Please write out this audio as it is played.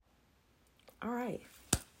All right.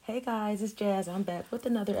 Hey guys, it's Jazz. I'm back with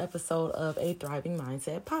another episode of a Thriving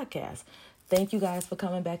Mindset podcast. Thank you guys for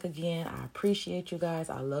coming back again. I appreciate you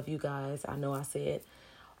guys. I love you guys. I know I say it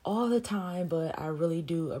all the time, but I really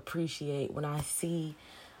do appreciate when I see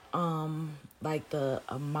like the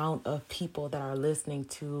amount of people that are listening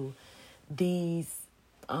to these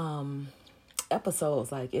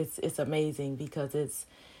episodes. Like it's amazing because it's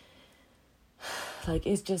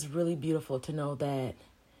just really beautiful to know that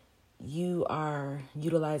you are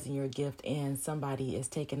utilizing your gift and somebody is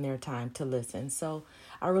taking their time to listen. So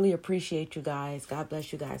I really appreciate you guys. God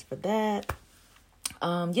bless you guys for that.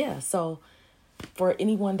 So for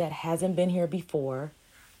anyone that hasn't been here before,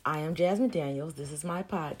 I am Jasmine Daniels. This is my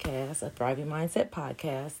podcast, a Thriving Mindset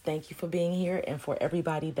podcast. Thank you for being here. And for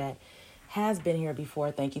everybody that has been here before,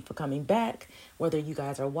 thank you for coming back. Whether you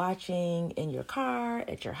guys are watching in your car,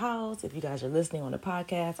 at your house, if you guys are listening on the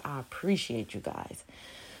podcast, I appreciate you guys.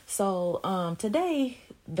 So today,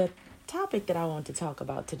 the topic that I want to talk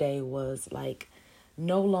about today was like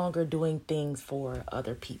no longer doing things for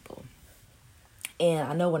other people. And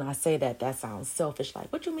I know when I say that, that sounds selfish.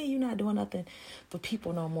 Like, what you mean you're not doing nothing for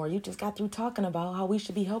people no more? You just got through talking about how we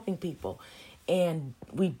should be helping people. And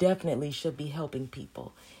we definitely should be helping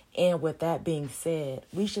people. And with that being said,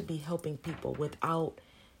 we should be helping people without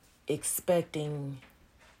expecting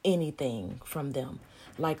anything from them.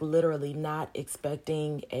 Like literally not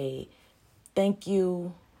expecting a thank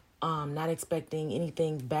you, not expecting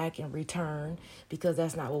anything back in return, because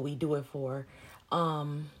that's not what we do it for.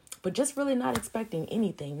 But just really not expecting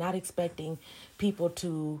anything, not expecting people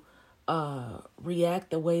to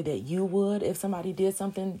react the way that you would if somebody did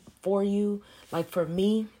something for you. Like for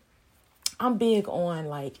me, I'm big on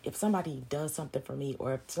like if somebody does something for me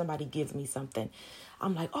or if somebody gives me something,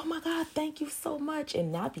 I'm like, oh my God, thank you so much.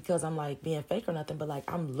 And not because I'm like being fake or nothing, but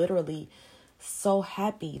like I'm literally so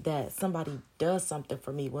happy that somebody does something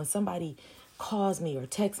for me. When somebody calls me or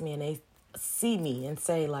texts me and they see me and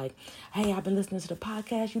say like, hey, I've been listening to the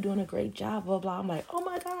podcast, you're doing a great job, blah, blah. I'm like, oh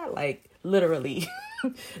my God, like literally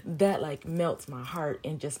that like melts my heart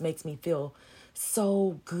and just makes me feel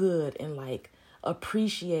so good and like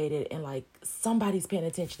appreciated and like somebody's paying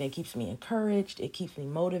attention. It keeps me encouraged. It keeps me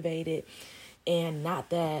motivated. And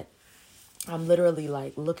not that I'm literally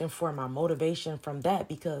like looking for my motivation from that,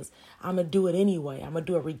 because I'm going to do it anyway. I'm going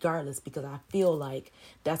to do it regardless because I feel like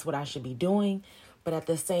that's what I should be doing. But at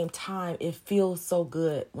the same time, it feels so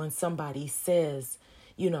good when somebody says,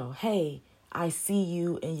 hey, I see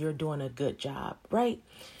you and you're doing a good job, right?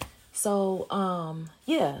 So,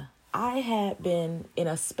 I had been in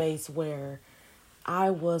a space where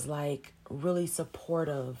I was like really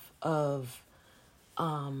supportive of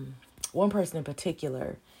one person in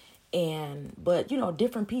particular, but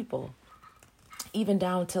different people, even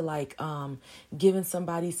down to like giving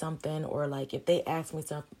somebody something, or like if they ask me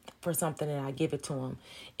for something and I give it to them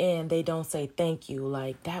and they don't say thank you,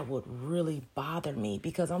 like that would really bother me,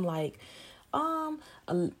 because I'm like, all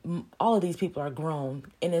of these people are grown,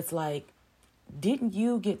 and it's like, didn't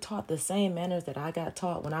you get taught the same manners that I got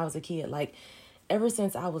taught when I was a kid? Like, ever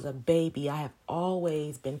since I was a baby, I have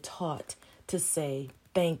always been taught to say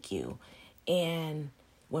thank you. And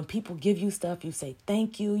when people give you stuff, you say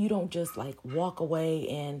thank you. You don't just like walk away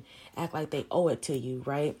and act like they owe it to you,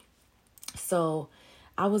 right? So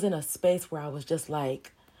I was in a space where I was just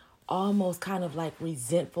like almost kind of like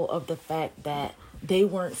resentful of the fact that they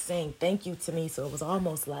weren't saying thank you to me. So it was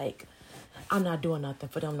almost like I'm not doing nothing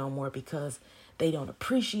for them no more because they don't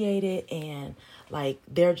appreciate it. And like,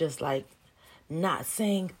 they're just like not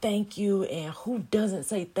saying thank you. And who doesn't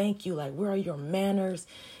say thank you? Like, where are your manners?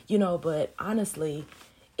 But honestly,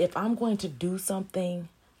 if I'm going to do something,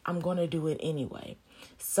 I'm going to do it anyway.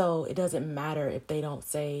 So it doesn't matter if they don't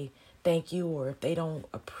say thank you or if they don't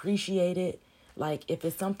appreciate it. Like, if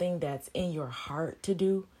it's something that's in your heart to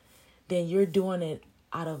do, then you're doing it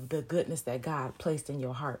out of the goodness that God placed in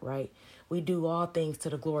your heart, right? We do all things to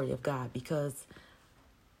the glory of God because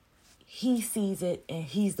He sees it and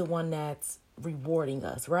He's the one that's rewarding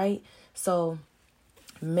us, right? So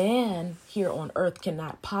man here on earth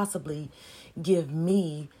cannot possibly give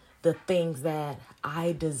me the things that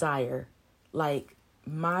I desire. Like,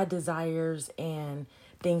 my desires and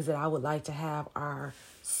things that I would like to have are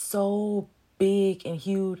so big and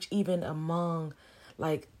huge, even among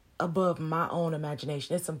like above my own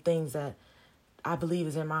imagination. There's some things that I believe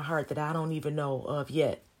is in my heart that I don't even know of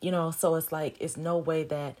yet, so it's like, it's no way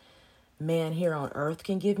that man here on earth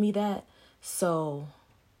can give me that. So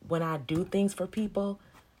when I do things for people,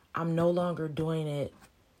 I'm no longer doing it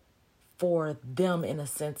for them in a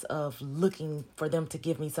sense of looking for them to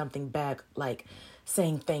give me something back, like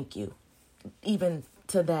saying thank you. Even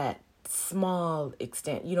to that small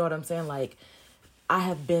extent. You know what I'm saying? Like, I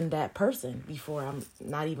have been that person before. I'm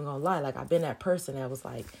not even gonna lie. Like, I've been that person that was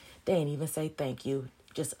like, they ain't even say thank you.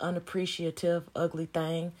 Just unappreciative, ugly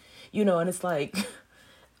thing. And it's like,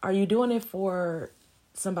 are you doing it for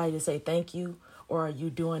somebody to say thank you? Or are you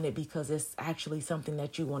doing it because it's actually something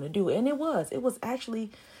that you want to do? And it was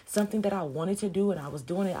actually something that I wanted to do. And I was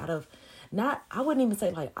doing it out of I wouldn't even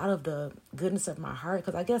say like out of the goodness of my heart.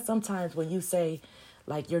 Because I guess sometimes when you say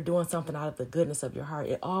like you're doing something out of the goodness of your heart,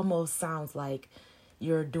 it almost sounds like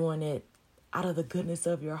you're doing it out of the goodness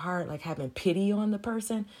of your heart, like having pity on the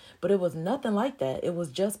person. But it was nothing like that. It was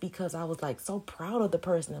just because I was like so proud of the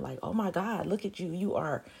person and like, oh my God, look at you. You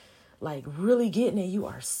are like really getting it. You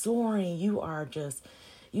are soaring. You are just,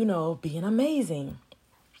 being amazing.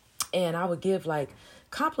 And I would give like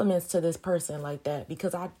compliments to this person like that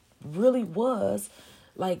because I really was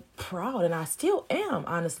like proud, and I still am,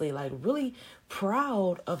 honestly, like really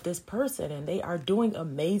proud of this person, and they are doing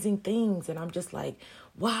amazing things. And I'm just like,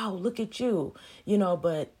 wow, look at you,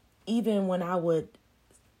 but even when I would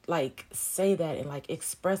like say that and like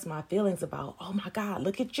express my feelings about, oh my God,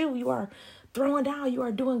 look at you, you are throwing down, you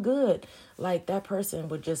are doing good. Like that person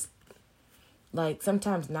would just like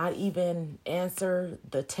sometimes not even answer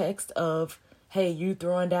the text of, hey, you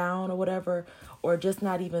throwing down or whatever, or just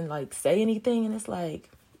not even like say anything. And it's like,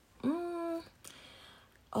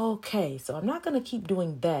 okay, so I'm not going to keep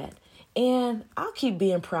doing that. And I'll keep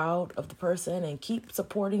being proud of the person and keep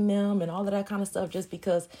supporting them and all of that kind of stuff just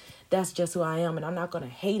because that's just who I am. And I'm not going to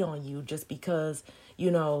hate on you just because, you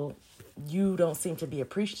don't seem to be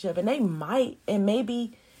appreciative. And they might, and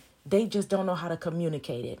maybe they just don't know how to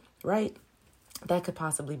communicate it, right? That could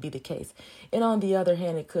possibly be the case. And on the other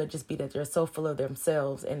hand, it could just be that they're so full of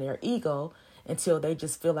themselves and their ego until they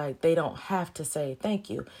just feel like they don't have to say thank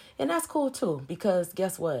you. And that's cool too, because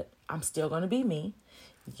guess what? I'm still going to be me.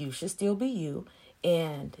 You should still be you.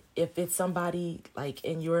 And if it's somebody like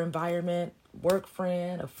in your environment, work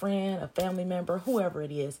friend, a family member, whoever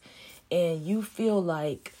it is, and you feel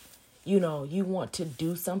like, you want to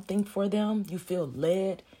do something for them, you feel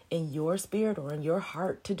led in your spirit or in your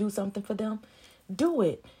heart to do something for them, do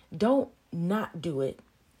it. Don't not do it.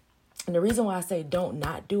 And the reason why I say don't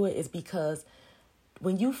not do it is because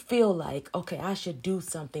when you feel like, okay, I should do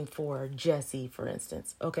something for Jesse, for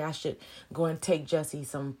instance. Okay, I should go and take Jesse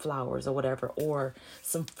some flowers or whatever, or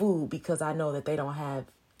some food because I know that they don't have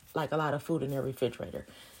like a lot of food in their refrigerator.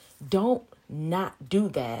 Don't not do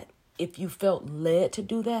that if you felt led to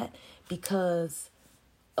do that, because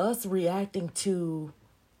us reacting to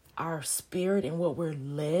our spirit and what we're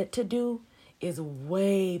led to do is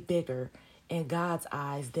way bigger in God's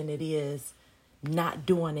eyes than it is not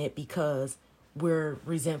doing it because we're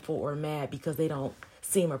resentful or mad because they don't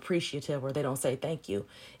seem appreciative or they don't say thank you.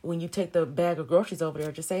 When you take the bag of groceries over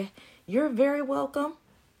there, just say, you're very welcome,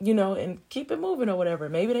 and keep it moving or whatever.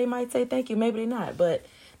 Maybe they might say thank you, maybe they not. But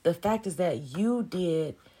the fact is that you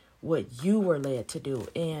did what you were led to do.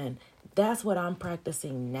 And that's what I'm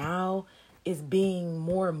practicing now, is being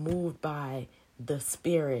more moved by the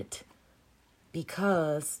spirit.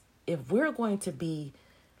 Because if we're going to be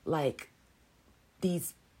like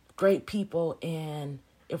these great people, and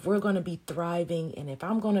if we're going to be thriving, and if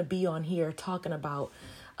I'm going to be on here talking about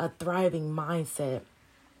a thriving mindset,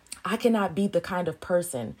 I cannot be the kind of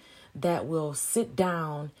person that will sit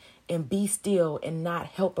down and be still and not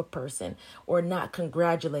help a person or not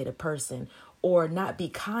congratulate a person or not be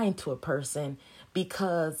kind to a person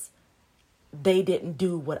because they didn't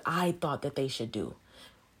do what I thought that they should do.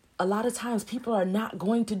 A lot of times people are not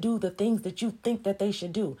going to do the things that you think that they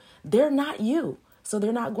should do. They're not you. So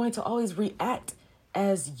they're not going to always react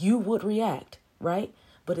as you would react, right?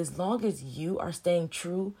 But as long as you are staying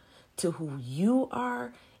true to who you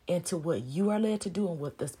are and to what you are led to do and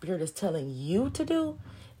what the Spirit is telling you to do,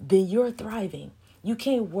 then you're thriving. You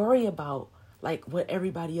can't worry about like what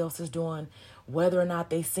everybody else is doing, whether or not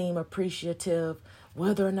they seem appreciative,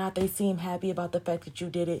 whether or not they seem happy about the fact that you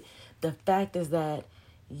did it. The fact is that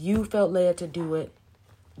you felt led to do it.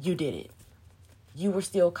 You did it. You were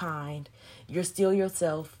still kind. You're still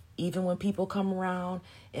yourself. Even when people come around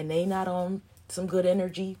and they not on some good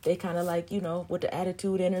energy, they kind of like, with the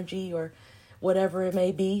attitude energy or whatever it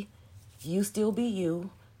may be, you still be you.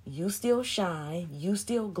 You still shine. You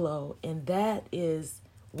still glow. And that is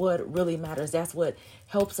what really matters. That's what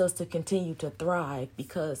helps us to continue to thrive,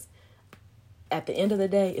 because at the end of the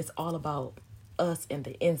day, it's all about us in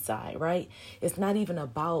the inside, right? It's not even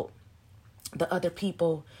about the other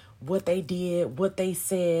people, what they did, what they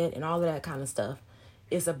said, and all of that kind of stuff.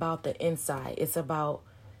 It's about the inside. It's about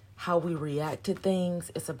how we react to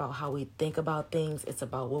things. It's about how we think about things. It's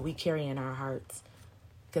about what we carry in our hearts.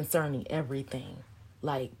 concerning everything.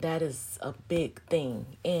 Like, that is a big thing.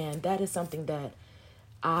 And that is something that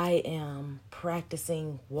I am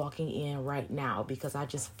practicing walking in right now, because I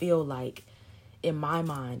just feel like in my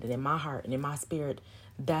mind and in my heart and in my spirit,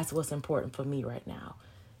 that's what's important for me right now.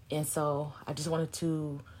 And so I just wanted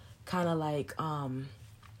to kind of like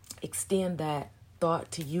extend that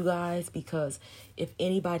thought to you guys, because if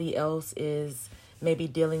anybody else is maybe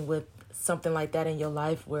dealing with something like that in your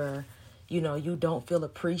life where, you don't feel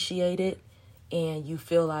appreciated and you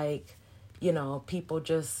feel like, people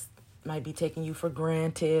just might be taking you for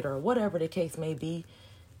granted or whatever the case may be,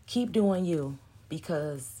 keep doing you,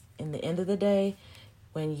 because in the end of the day,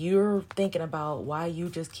 when you're thinking about why you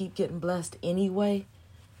just keep getting blessed anyway,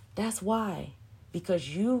 that's why.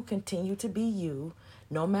 Because you continue to be you,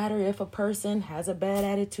 no matter if a person has a bad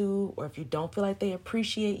attitude, or if you don't feel like they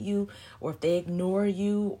appreciate you, or if they ignore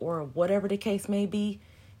you, or whatever the case may be,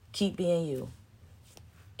 keep being you.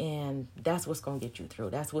 And that's what's going to get you through.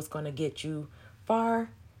 That's what's going to get you far,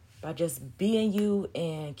 by just being you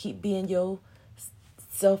and keep being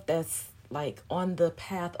yourself that's like on the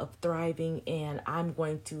path of thriving. And I'm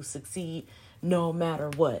going to succeed no matter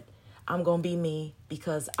what. I'm going to be me,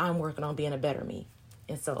 because I'm working on being a better me.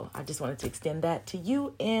 And so I just wanted to extend that to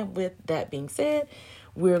you. And with that being said,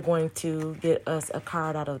 we're going to get us a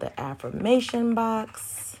card out of the affirmation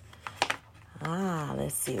box.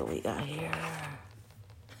 Let's see what we got here.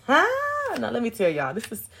 Now let me tell y'all,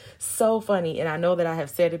 this is so funny. And I know that I have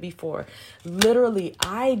said it before. Literally,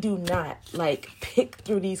 I do not like pick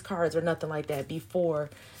through these cards or nothing like that before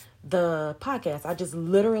the podcast. I just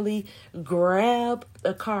literally grab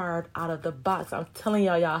a card out of the box. I'm telling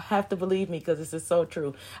y'all have to believe me, because this is so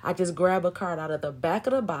true. I just grab a card out of the back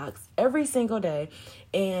of the box every single day.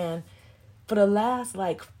 And for the last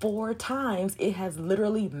like 4 times, it has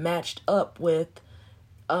literally matched up with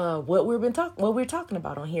what we're talking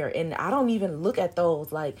about on here. And I don't even look at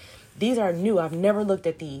those. Like, these are new. I've never looked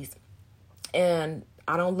at these. And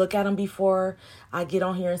I don't look at them before I get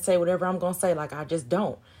on here and say whatever I'm going to say. Like, I just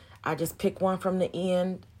don't. I just pick one from the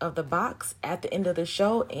end of the box at the end of the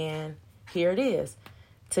show, and here it is.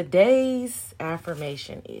 Today's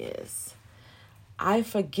affirmation is, I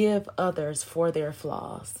forgive others for their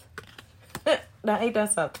flaws. Now, ain't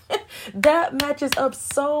that something? That matches up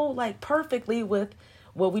so like perfectly with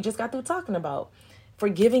what we just got through talking about.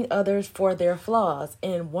 Forgiving others for their flaws.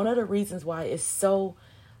 And one of the reasons why it's so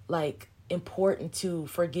like important to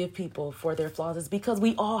forgive people for their flaws is because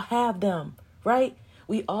we all have them, right?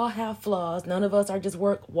 We all have flaws. None of us are just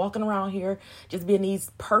walking around here just being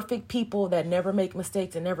these perfect people that never make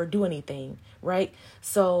mistakes and never do anything, right?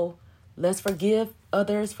 So let's forgive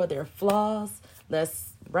others for their flaws. Let's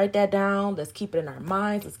write that down. Let's keep it in our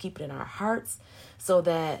minds. Let's keep it in our hearts, so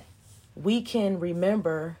that we can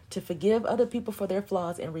remember to forgive other people for their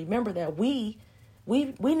flaws, and remember that we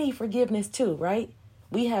need forgiveness too, right?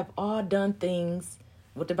 We have all done things.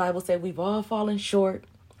 What the Bible said, we've all fallen short,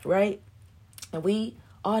 right? And we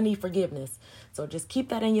all need forgiveness. So just keep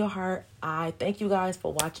that in your heart. I thank you guys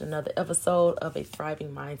for watching another episode of a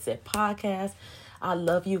Thriving Mindset podcast. I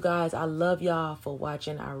love you guys. I love y'all for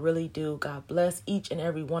watching. I really do. God bless each and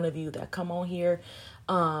every one of you that come on here.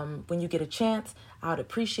 When you get a chance, I would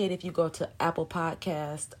appreciate if you go to Apple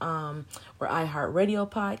Podcast, or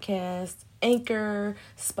iHeartRadio Podcast, Anchor,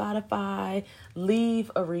 Spotify,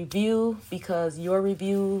 leave a review, because your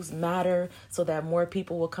reviews matter, so that more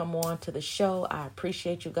people will come on to the show. I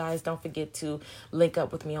appreciate you guys. Don't forget to link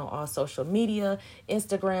up with me on all social media,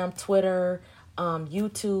 Instagram, Twitter,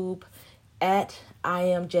 YouTube, at I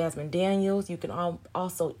am Jasmine Daniels. You can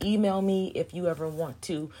also email me if you ever want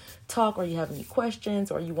to talk, or you have any questions,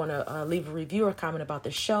 or you want to leave a review or comment about the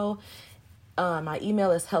show. My email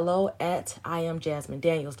is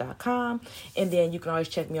hello@IamJasmineDaniels.com. And then you can always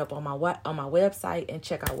check me up on my website and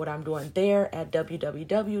check out what I'm doing there at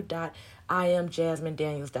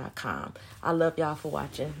www.IamJasmineDaniels.com. I love y'all for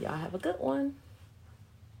watching. Y'all have a good one.